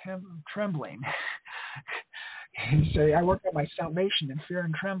fear and trembling." He said, "I work out my salvation in fear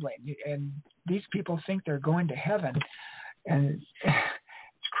and trembling." And these people think they're going to heaven, and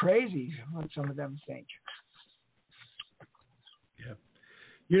it's crazy what some of them think.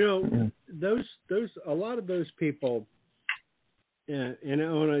 Yeah. Those a lot of those people, and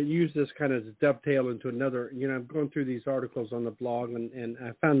I want to use this kind of dovetail into another. I'm going through these articles on the blog, and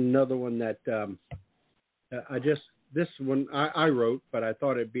I found another one that this one I wrote, but I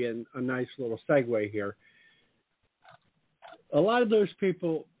thought it'd be a nice little segue here. A lot of those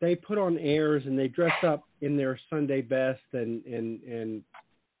people, they put on airs and they dress up in their Sunday best, and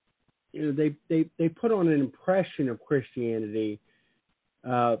they put on an impression of Christianity.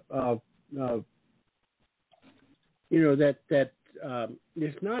 That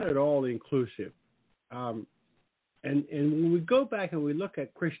it's not at all inclusive. And when we go back and we look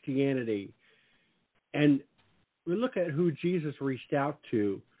at Christianity, and we look at who Jesus reached out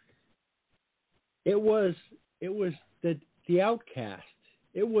to, it was the outcast.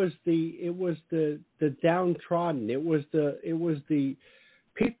 It was the downtrodden. It was the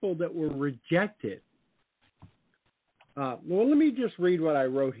people that were rejected. Well, let me just read what I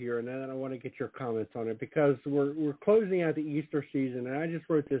wrote here, and then I want to get your comments on it, because we're closing out the Easter season, and I just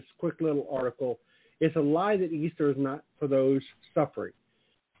wrote this quick little article. It's a lie that Easter is not for those suffering.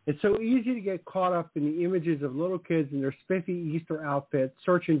 It's so easy to get caught up in the images of little kids in their spiffy Easter outfits,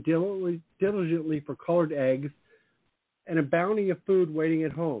 searching diligently for colored eggs and a bounty of food waiting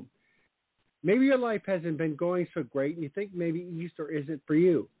at home. Maybe your life hasn't been going so great, and you think maybe Easter isn't for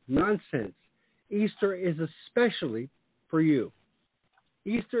you. Nonsense. Easter is especially for you.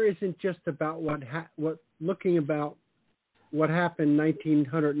 Easter isn't just about what happened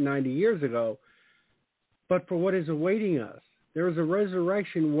 1990 years ago, but for what is awaiting us. There is a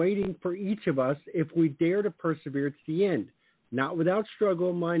resurrection waiting for each of us if we dare to persevere to the end. Not without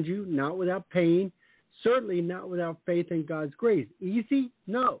struggle, mind you, not without pain, certainly not without faith in God's grace. Easy?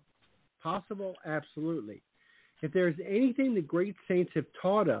 No. Possible? Absolutely. If there's anything the great saints have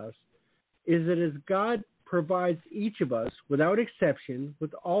taught us, is that as God provides each of us, without exception,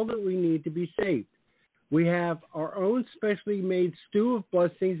 with all that we need to be saved. We have our own specially made stew of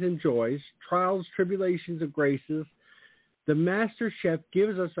blessings and joys, trials, tribulations, and graces. The master chef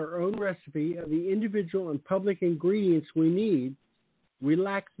gives us our own recipe of the individual and public ingredients we need. We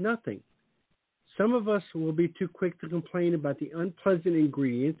lack nothing. Some of us will be too quick to complain about the unpleasant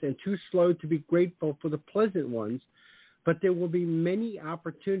ingredients and too slow to be grateful for the pleasant ones, but there will be many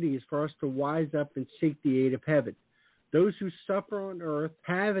opportunities for us to wise up and seek the aid of heaven. Those who suffer on earth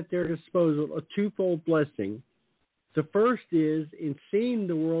have at their disposal a twofold blessing. The first is in seeing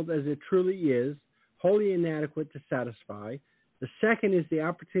the world as it truly is, wholly inadequate to satisfy. The second is the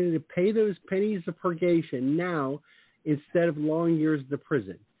opportunity to pay those pennies of purgation now instead of long years of the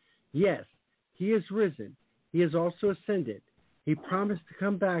prison. Yes, he is risen. He has also ascended. He promised to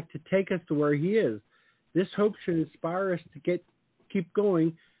come back to take us to where he is. This hope should inspire us to keep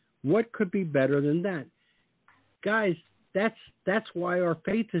going. What could be better than that? Guys, that's why our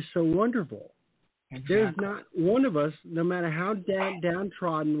faith is so wonderful. Exactly. There's not one of us, no matter how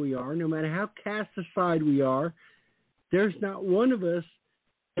downtrodden we are, no matter how cast aside we are, there's not one of us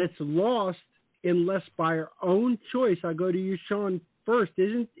that's lost unless by our own choice. I'll go to you, Sean, first.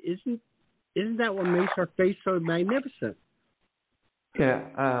 Isn't that what makes our faith so magnificent? Yeah.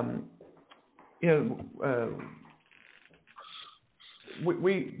 We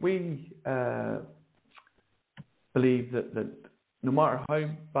believe that no matter how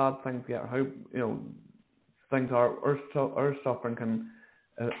bad things get, how things are, our suffering can.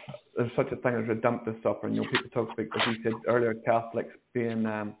 There's such a thing as redemptive suffering. People talk about, as you said earlier, Catholics being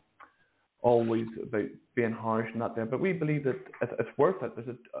always about being harsh and that there. But we believe that it's worth it.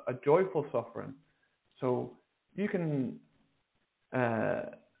 There's a joyful suffering. So you can be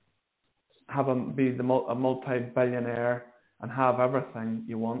a multi-billionaire and have everything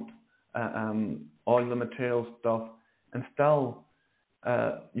you want, all the material stuff, and still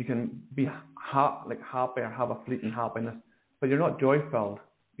you can be happy or have a fleeting happiness, but you're not joy-filled.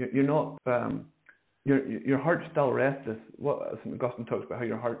 You're not. Your heart's still restless. What St. Augustine talks about, how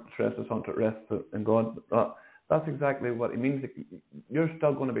your heart's restless until it rests in God. That's exactly what it means. You're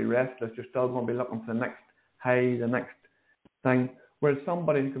still going to be restless. You're still going to be looking for the next high, the next thing. Whereas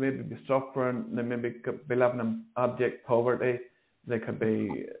somebody who could maybe be suffering, they maybe could be living in abject poverty. They could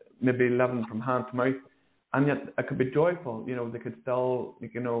be maybe living from hand to mouth, and yet it could be joyful. They could still,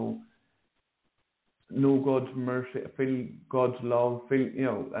 know God's mercy, feel God's love,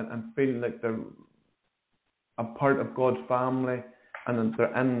 feel, and feel like they're a part of God's family, and that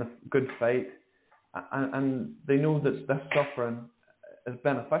they're in the good fight, and they know that this suffering is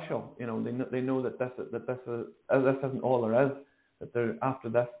beneficial. They know that this isn't all there is. That after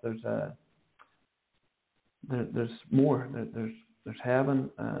this there's more. There's heaven.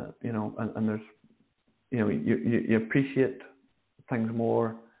 And there's you appreciate things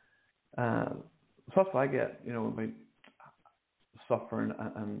more. So that's what I get, about suffering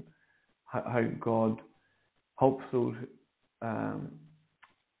and how God helps those who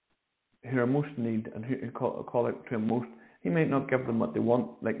are most in need and who call out to Him most. He might not give them what they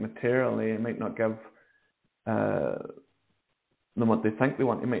want, like materially. He might not give them what they think they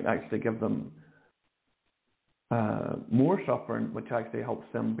want. He might actually give them more suffering, which actually helps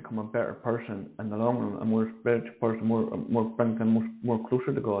them become a better person in the long run, a more spiritual person, more brings them more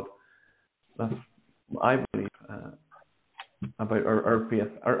closer to God. That's what I believe about our faith.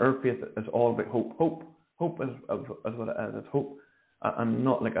 Our faith is all about hope. Hope is what it is. It's hope, and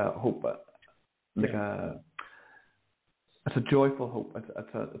not like a hope, it's a joyful hope.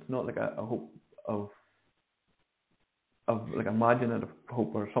 It's not like a hope of like imaginative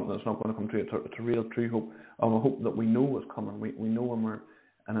hope or something that's not going to come true. It's a real true hope of a hope that we know is coming. We know when we're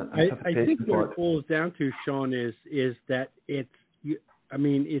in anticipation. I think what it boils down to, Sean, is that it's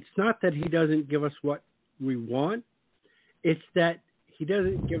not that He doesn't give us what we want. It's that He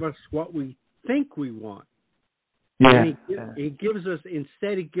doesn't give us what we think we want. Yeah. And he gives us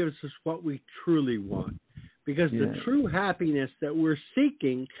what we truly want. Because the true happiness that we're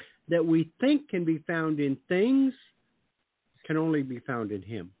seeking, that we think can be found in things, can only be found in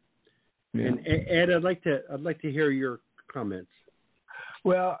Him. Yeah. And Ed, I'd like to hear your comments.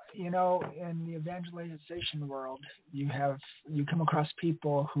 Well, in the evangelization world, you come across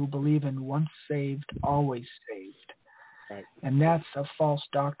people who believe in once saved, always saved. Right. And that's a false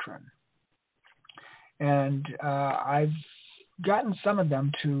doctrine. And I've gotten some of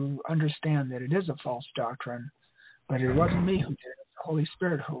them to understand that it is a false doctrine, but it wasn't me who did it. It's the Holy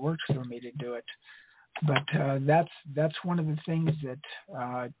Spirit who worked for me to do it. But that's one of the things that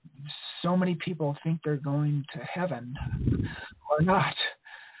so many people think they're going to heaven or not,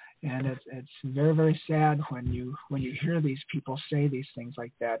 and it's very, very sad when you hear these people say these things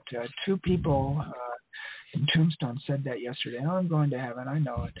like that. Two people in Tombstone said that yesterday. Oh, I'm going to heaven. I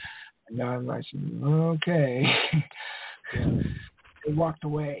know it. And I said, okay. They walked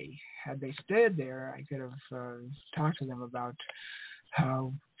away. Had they stayed there, I could have talked to them about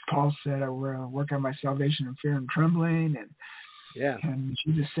how Paul said, I will work on my salvation in fear and trembling. And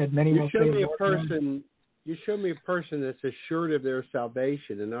Jesus said, many will say, you show me a person that's assured of their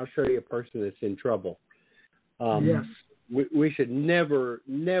salvation, and I'll show you a person that's in trouble. Yes. We should never,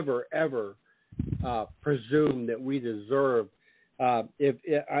 ever presume that we deserve. If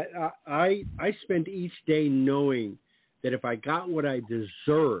I spend each day knowing that if I got what I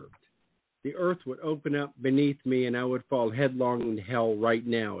deserved, the earth would open up beneath me and I would fall headlong in hell right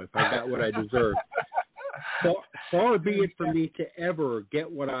now if I got what I deserved. Far be it for me to ever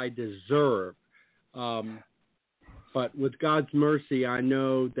get what I deserve. But with God's mercy, I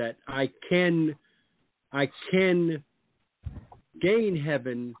know that I can gain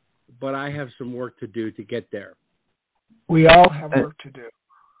heaven, but I have some work to do to get there. We all have work to do.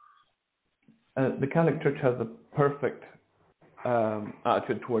 The Catholic Church has a perfect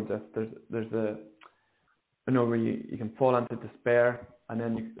attitude towards us. There's the, where you can fall into despair, and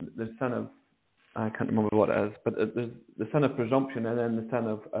then there's sin of, I can't remember what it is, but there's the sin of presumption and then the sin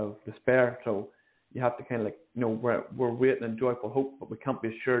of despair. So you have to kind of we're waiting in joyful hope, but we can't be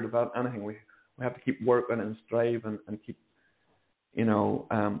assured about anything. We have to keep working and strive and keep,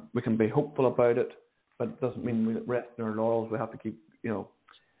 we can be hopeful about it, but it doesn't mean we rest in our laurels. We have to keep,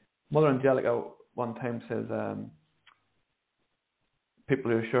 Mother Angelica one time says, people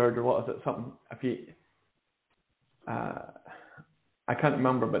who are assured, or what is it, something, if you, I can't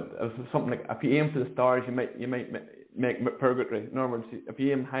remember, but it was something like, if you aim for the stars, you might make purgatory. In other words, if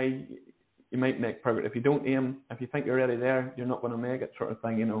you aim high, you might make purgatory. If you don't aim, if you think you're already there, you're not going to make it, sort of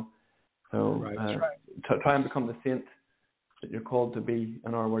thing, So try and become the saint that you're called to be,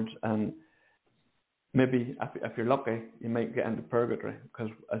 in other words, and maybe if you're lucky, you might get into purgatory, because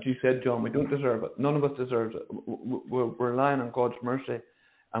as you said, John, we don't deserve it. None of us deserves it. We're relying on God's mercy,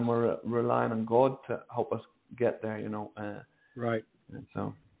 and we're relying on God to help us get there, Right.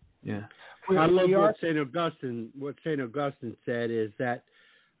 So, yeah. I love what St. Augustine said is that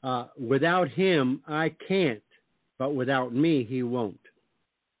without him, I can't, but without me, he won't.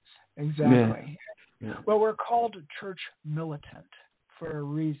 Exactly. Yeah. Well, we're called church militant for a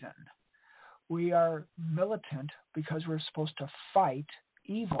reason. We are militant because we're supposed to fight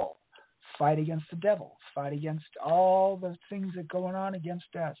evil, fight against the devil, fight against all the things that are going on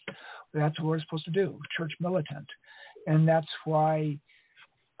against us. That's what we're supposed to do, church militant. And that's why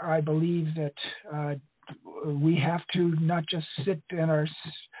I believe that we have to not just sit in our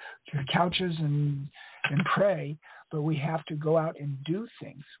couches and pray, but we have to go out and do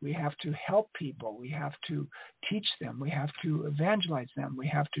things. We have to help people. We have to teach them. We have to evangelize them. We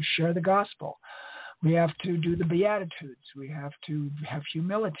have to share the gospel. We have to do the Beatitudes. We have to have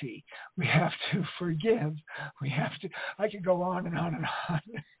humility. We have to forgive. I could go on and on and on.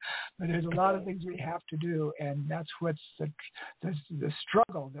 But there's a lot of things we have to do, and that's what's the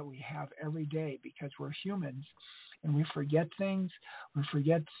struggle that we have every day, because we're humans, and we forget things. We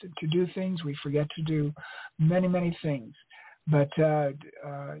forget to do things. We forget to do many, many things. But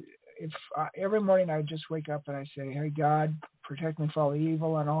if every morning I just wake up and I say, hey, God, protect me from all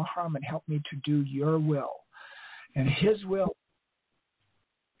evil and all harm, and help me to do your will. And his will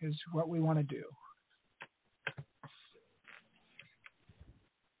is what we want to do.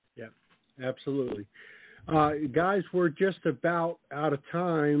 Yeah, absolutely. Guys, we're just about out of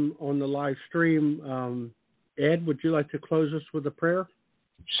time on the live stream. Ed, would you like to close us with a prayer?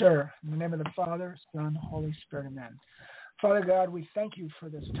 Sure. In the name of the Father, Son, Holy Spirit, amen. Father God, we thank you for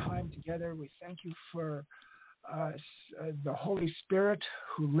this time together. We thank you for the Holy Spirit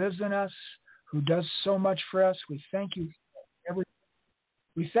who lives in us, who does so much for us. We thank you for everything.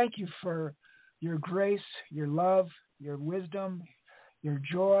 We thank you for your grace, your love, your wisdom, your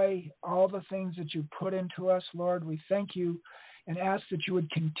joy, all the things that you put into us, Lord. We thank you and ask that you would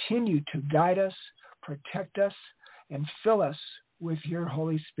continue to guide us, protect us, and fill us with your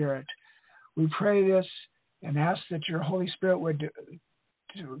Holy Spirit. We pray this and ask that your Holy Spirit would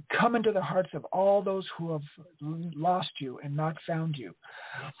to come into the hearts of all those who have lost you and not found you.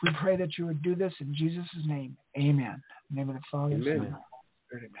 We pray that you would do this in Jesus' name. Amen. In the name of the Father, Son, and Holy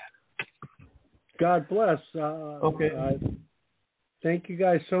Spirit. Amen. God bless. Okay. Thank you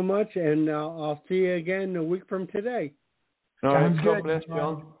guys so much, and I'll see you again a week from today. All right. Sounds God good. bless,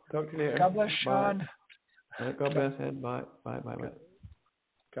 John. Talk to you later. God bless, Sean. Bye. God bless, Ed. Bye. Bye.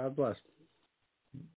 God bless.